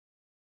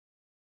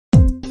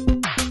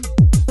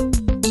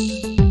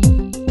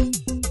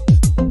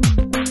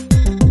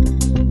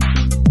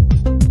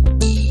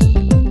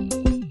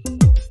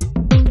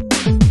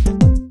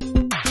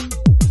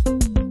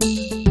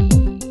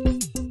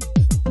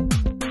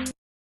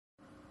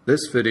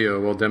This video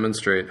will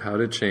demonstrate how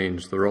to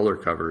change the roller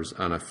covers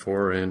on a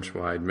 4-inch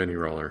wide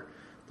mini-roller.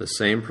 The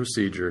same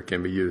procedure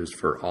can be used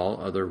for all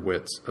other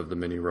widths of the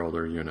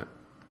mini-roller unit.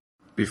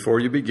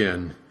 Before you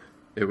begin,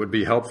 it would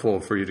be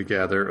helpful for you to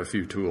gather a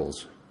few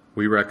tools.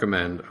 We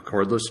recommend a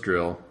cordless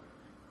drill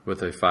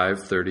with a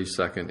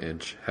 5/32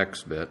 inch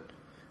hex bit.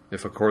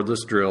 If a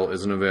cordless drill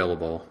isn't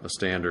available, a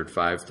standard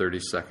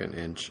 5/32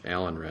 inch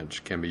Allen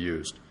wrench can be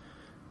used,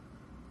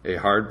 a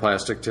hard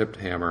plastic tipped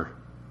hammer,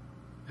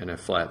 and a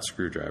flat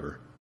screwdriver.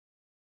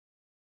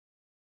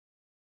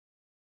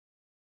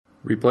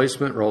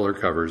 Replacement roller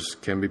covers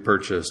can be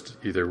purchased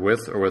either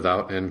with or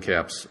without end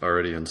caps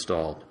already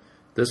installed.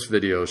 This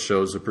video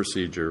shows the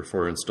procedure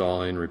for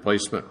installing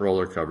replacement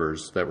roller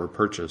covers that were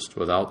purchased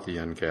without the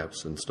end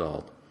caps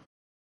installed.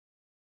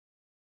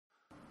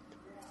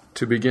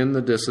 To begin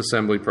the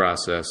disassembly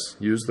process,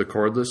 use the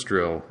cordless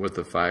drill with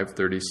the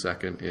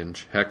 5/32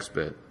 inch hex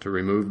bit to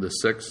remove the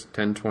 6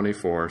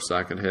 1024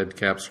 socket head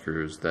cap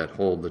screws that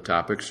hold the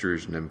top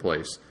extrusion in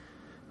place.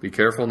 Be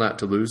careful not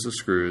to lose the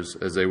screws,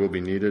 as they will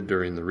be needed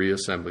during the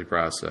reassembly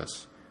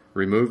process.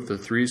 Remove the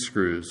 3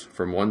 screws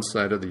from one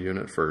side of the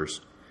unit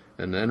first,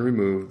 and then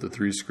remove the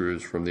 3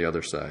 screws from the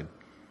other side.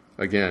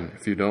 Again,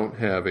 if you don't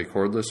have a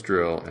cordless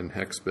drill and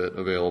hex bit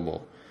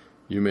available,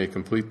 you may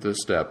complete this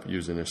step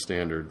using a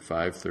standard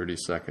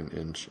 5/32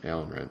 inch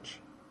Allen wrench.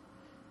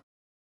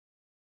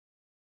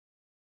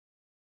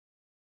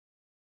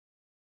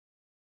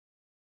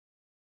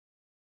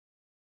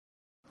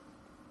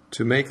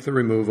 To make the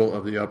removal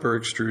of the upper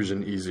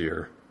extrusion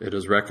easier, it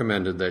is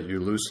recommended that you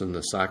loosen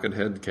the socket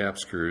head cap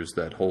screws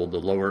that hold the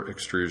lower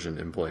extrusion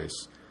in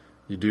place.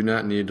 You do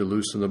not need to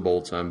loosen the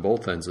bolts on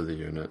both ends of the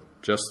unit,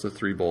 just the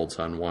 3 bolts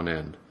on one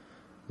end.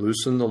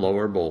 Loosen the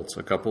lower bolts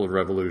a couple of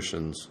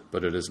revolutions,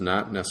 but it is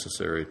not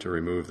necessary to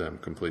remove them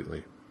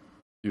completely.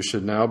 You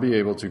should now be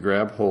able to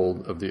grab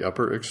hold of the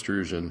upper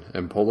extrusion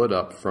and pull it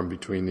up from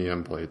between the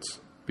end plates.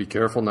 Be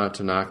careful not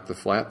to knock the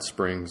flat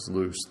springs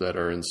loose that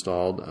are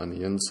installed on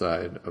the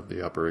inside of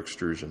the upper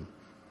extrusion.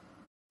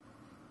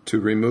 To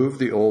remove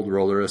the old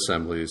roller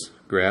assemblies,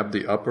 grab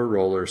the upper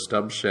roller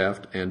stub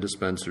shaft and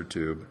dispenser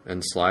tube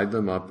and slide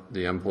them up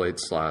the end plate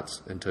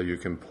slots until you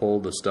can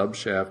pull the stub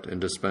shaft and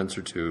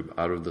dispenser tube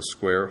out of the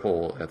square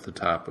hole at the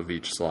top of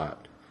each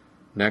slot.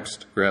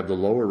 Next, grab the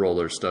lower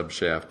roller stub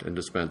shaft and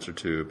dispenser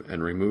tube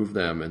and remove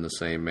them in the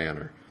same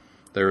manner.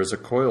 There is a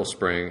coil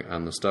spring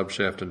on the stub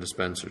shaft and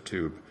dispenser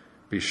tube.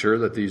 Be sure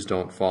that these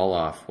don't fall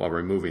off while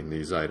removing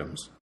these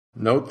items.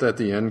 Note that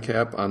the end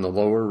cap on the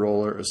lower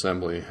roller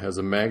assembly has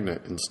a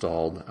magnet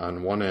installed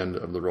on one end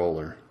of the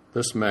roller.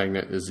 This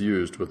magnet is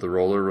used with the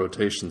roller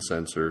rotation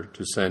sensor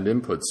to send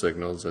input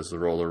signals as the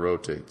roller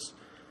rotates.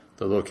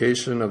 The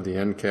location of the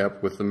end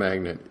cap with the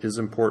magnet is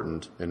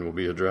important and will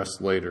be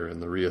addressed later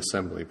in the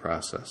reassembly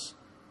process.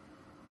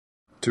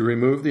 To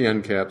remove the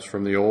end caps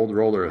from the old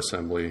roller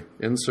assembly,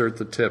 insert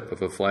the tip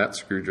of a flat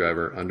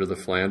screwdriver under the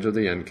flange of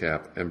the end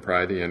cap and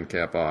pry the end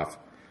cap off.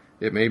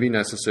 It may be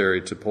necessary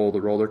to pull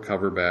the roller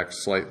cover back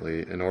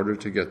slightly in order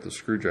to get the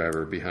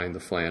screwdriver behind the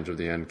flange of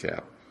the end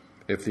cap.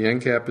 If the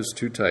end cap is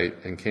too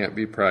tight and can't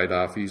be pried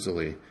off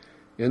easily,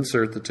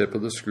 insert the tip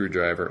of the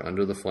screwdriver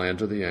under the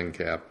flange of the end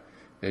cap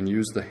and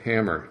use the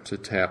hammer to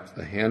tap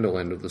the handle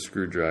end of the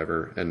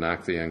screwdriver and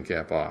knock the end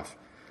cap off.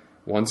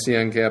 Once the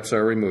end caps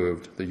are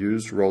removed, the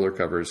used roller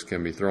covers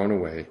can be thrown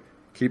away.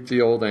 Keep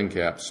the old end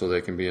caps so they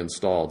can be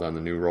installed on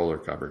the new roller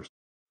covers.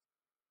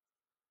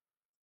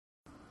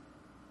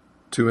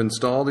 To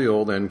install the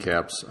old end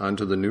caps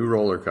onto the new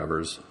roller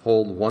covers,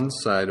 hold one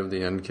side of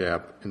the end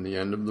cap in the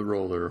end of the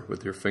roller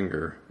with your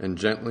finger and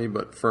gently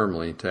but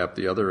firmly tap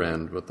the other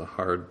end with the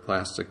hard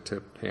plastic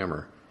tipped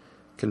hammer.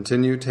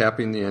 Continue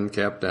tapping the end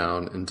cap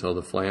down until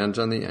the flange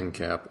on the end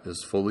cap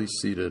is fully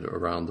seated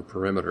around the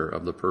perimeter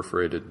of the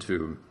perforated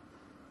tube.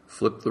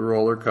 Flip the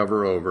roller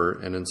cover over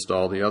and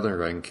install the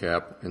other end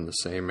cap in the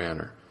same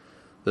manner.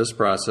 This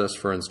process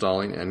for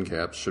installing end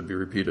caps should be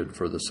repeated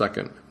for the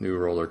second new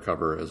roller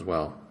cover as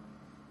well.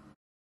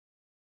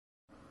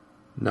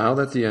 Now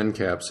that the end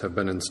caps have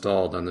been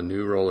installed on the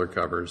new roller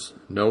covers,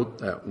 note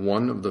that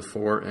one of the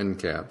 4 end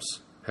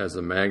caps has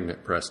a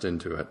magnet pressed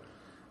into it.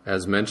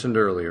 As mentioned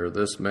earlier,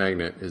 this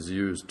magnet is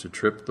used to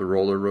trip the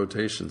roller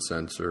rotation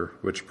sensor,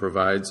 which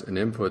provides an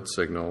input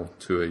signal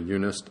to a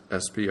Unist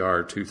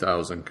SPR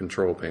 2000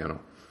 control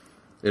panel.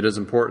 It is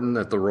important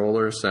that the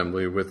roller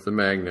assembly with the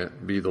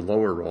magnet be the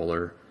lower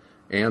roller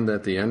and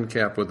that the end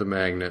cap with the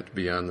magnet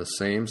be on the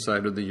same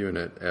side of the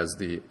unit as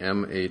the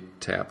M8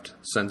 tapped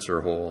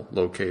sensor hole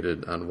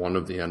located on one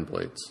of the end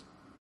plates.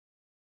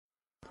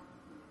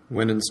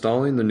 When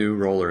installing the new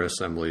roller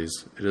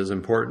assemblies, it is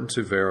important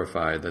to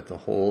verify that the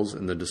holes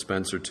in the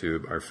dispenser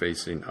tube are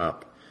facing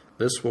up.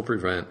 This will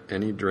prevent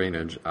any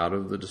drainage out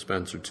of the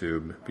dispenser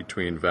tube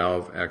between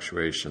valve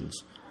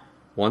actuations.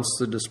 Once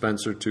the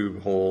dispenser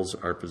tube holes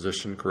are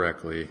positioned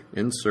correctly,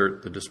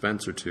 insert the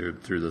dispenser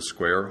tube through the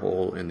square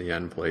hole in the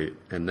end plate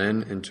and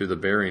then into the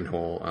bearing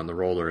hole on the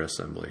roller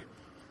assembly.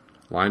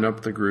 Line up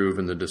the groove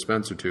in the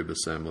dispenser tube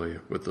assembly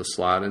with the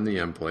slot in the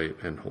end plate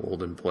and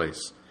hold in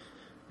place.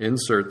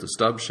 Insert the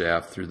stub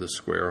shaft through the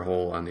square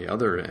hole on the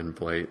other end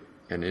plate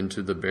and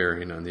into the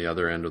bearing on the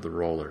other end of the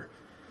roller.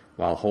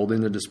 While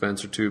holding the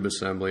dispenser tube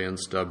assembly and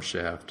stub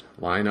shaft,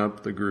 line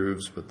up the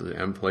grooves with the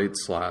end plate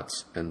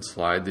slots and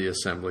slide the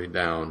assembly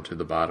down to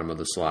the bottom of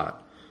the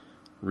slot.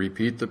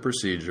 Repeat the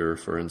procedure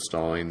for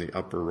installing the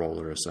upper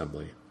roller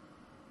assembly.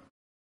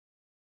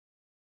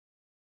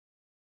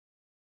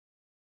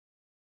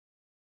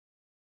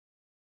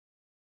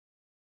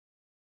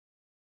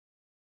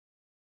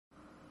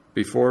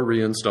 Before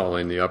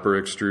reinstalling the upper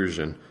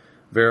extrusion,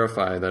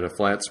 verify that a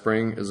flat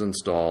spring is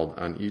installed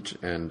on each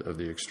end of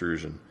the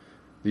extrusion.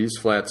 These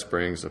flat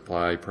springs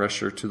apply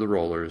pressure to the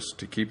rollers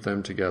to keep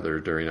them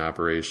together during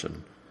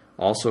operation.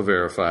 Also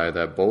verify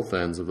that both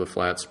ends of the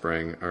flat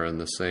spring are in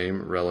the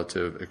same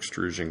relative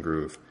extrusion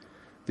groove.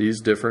 These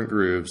different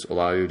grooves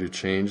allow you to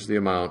change the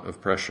amount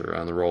of pressure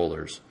on the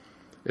rollers.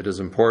 It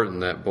is important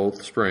that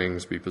both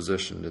springs be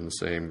positioned in the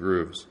same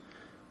grooves.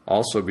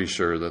 Also be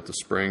sure that the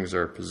springs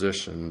are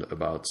positioned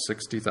about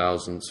 60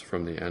 thousandths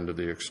from the end of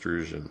the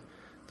extrusion.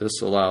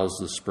 This allows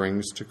the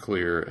springs to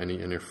clear any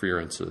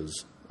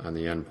interferences on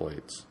the end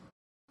plates.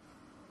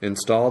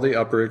 Install the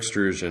upper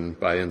extrusion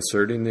by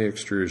inserting the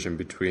extrusion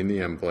between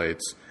the end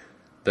plates,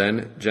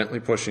 then gently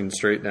pushing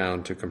straight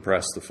down to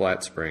compress the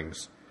flat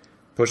springs.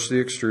 Push the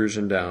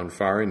extrusion down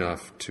far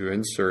enough to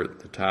insert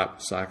the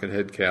top socket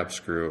head cap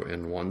screw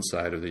in one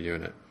side of the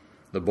unit.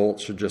 The bolt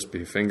should just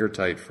be finger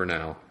tight for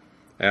now.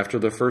 After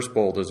the first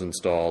bolt is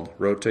installed,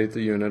 rotate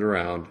the unit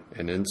around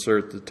and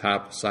insert the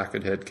top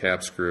socket head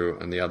cap screw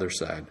on the other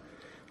side.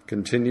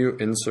 Continue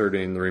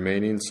inserting the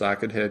remaining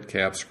socket head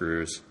cap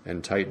screws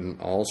and tighten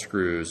all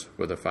screws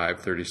with a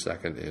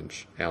 5/32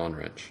 inch Allen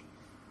wrench.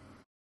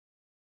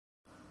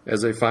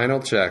 As a final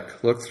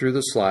check, look through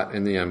the slot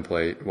in the end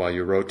plate while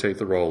you rotate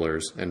the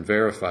rollers and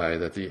verify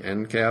that the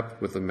end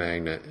cap with the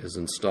magnet is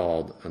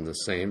installed on the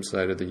same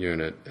side of the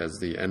unit as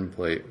the end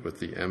plate with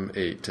the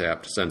M8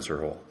 tapped sensor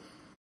hole.